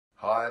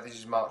Hi, this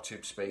is Mark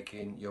Tibb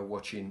speaking. You're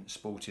watching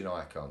Sporting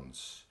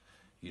Icons.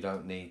 You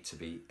don't need to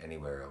be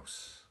anywhere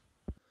else.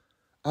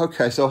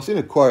 Okay, so I've seen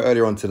a quote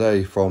earlier on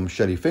today from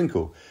Shelley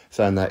Finkel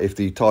saying that if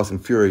the Tyson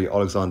Fury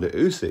Oleksandr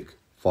Usyk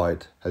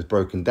fight has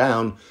broken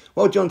down,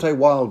 well, Deontay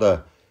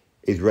Wilder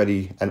is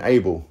ready and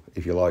able,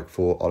 if you like,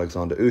 for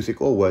Oleksandr Usyk,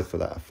 or words for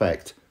that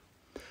effect.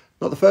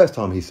 Not the first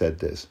time he said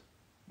this.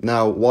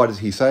 Now, why does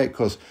he say it?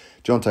 Because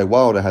Deontay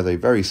Wilder has a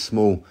very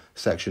small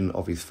section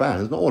of his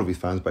fans, not all of his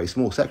fans, but a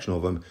small section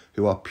of them,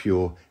 who are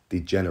pure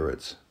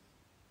degenerates.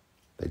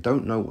 They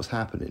don't know what's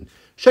happening.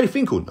 Shelley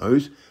Finkel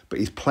knows, but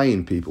he's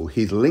playing people.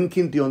 He's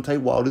linking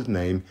Deontay Wilder's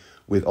name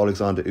with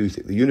Oleksandr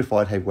Usyk, the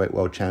unified heavyweight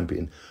world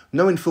champion,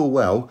 knowing full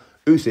well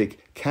Usyk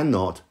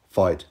cannot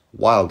fight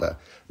Wilder.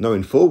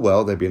 Knowing full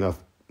well there'd be enough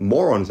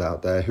morons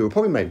out there who will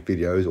probably make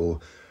videos or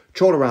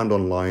troll around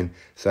online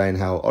saying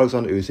how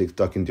Oleksandr Usyk's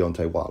ducking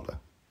Deontay Wilder.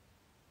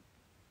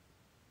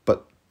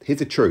 But here's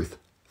the truth.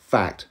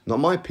 Fact. Not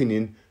my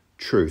opinion.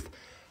 Truth.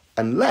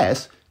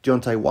 Unless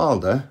Deontay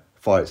Wilder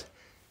fights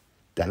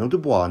Daniel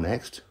Dubois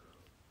next,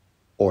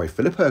 or a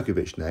Filip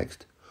Hrgović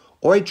next,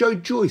 or a Joe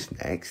Joyce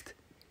next,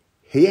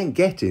 he ain't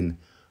getting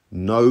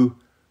no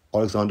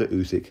Oleksandr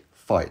Usyk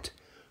fight.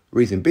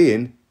 Reason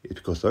being is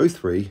because those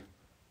three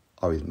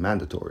are his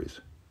mandatories.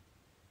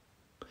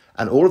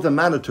 And all of the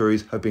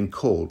mandatories have been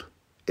called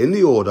in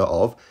the order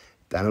of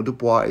Daniel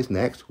Dubois is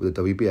next with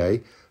the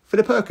WBA,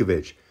 Filip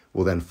Hrgović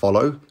will then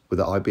follow with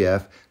the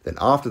IBF, then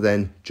after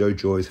then, Joe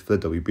Joyce for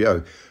the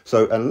WBO.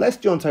 So unless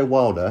Deontay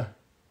Wilder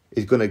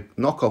is going to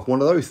knock off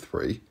one of those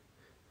three,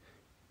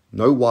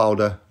 no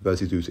Wilder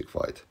versus Usyk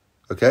fight.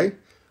 Okay?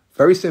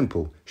 Very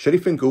simple. Shelley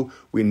Finkel,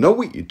 we know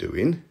what you're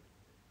doing.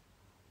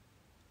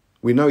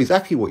 We know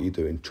exactly what you're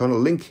doing. Trying to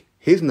link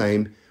his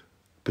name,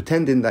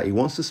 pretending that he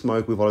wants to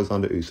smoke with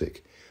Oleksandr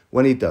Usyk,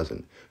 when he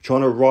doesn't.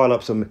 Trying to rile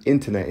up some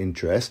internet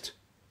interest,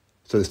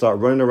 so they start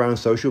running around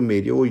social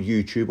media or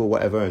YouTube or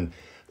whatever, and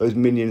those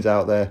minions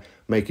out there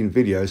making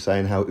videos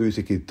saying how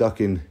Usyk is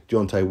ducking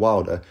Deontay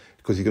Wilder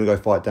because he's going to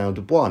go fight down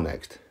Dubois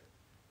next.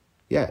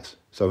 Yes.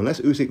 So unless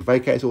Usyk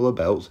vacates all the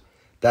belts,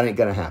 that ain't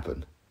going to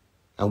happen.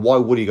 And why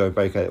would he go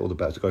vacate all the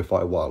belts to go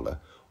fight Wilder?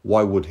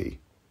 Why would he?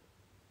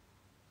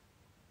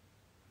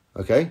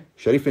 Okay?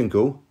 Shelley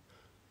Finkel,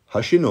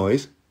 hush your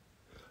noise.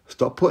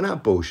 Stop putting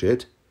out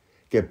bullshit.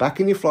 Get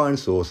back in your flying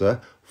saucer.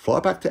 Fly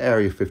back to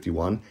Area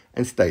 51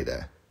 and stay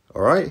there.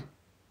 Alright?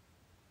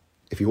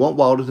 If you want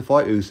Wilder to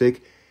fight Usyk,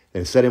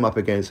 then set him up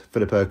against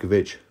Filip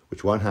Hrgović,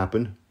 which won't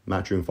happen,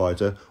 matchroom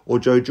fighter, or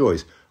Joe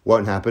Joyce.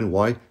 Won't happen.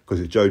 Why? Because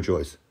it's Joe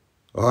Joyce.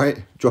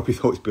 Alright? Drop your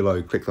thoughts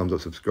below. Click thumbs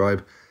up,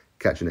 subscribe.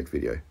 Catch you next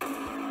video.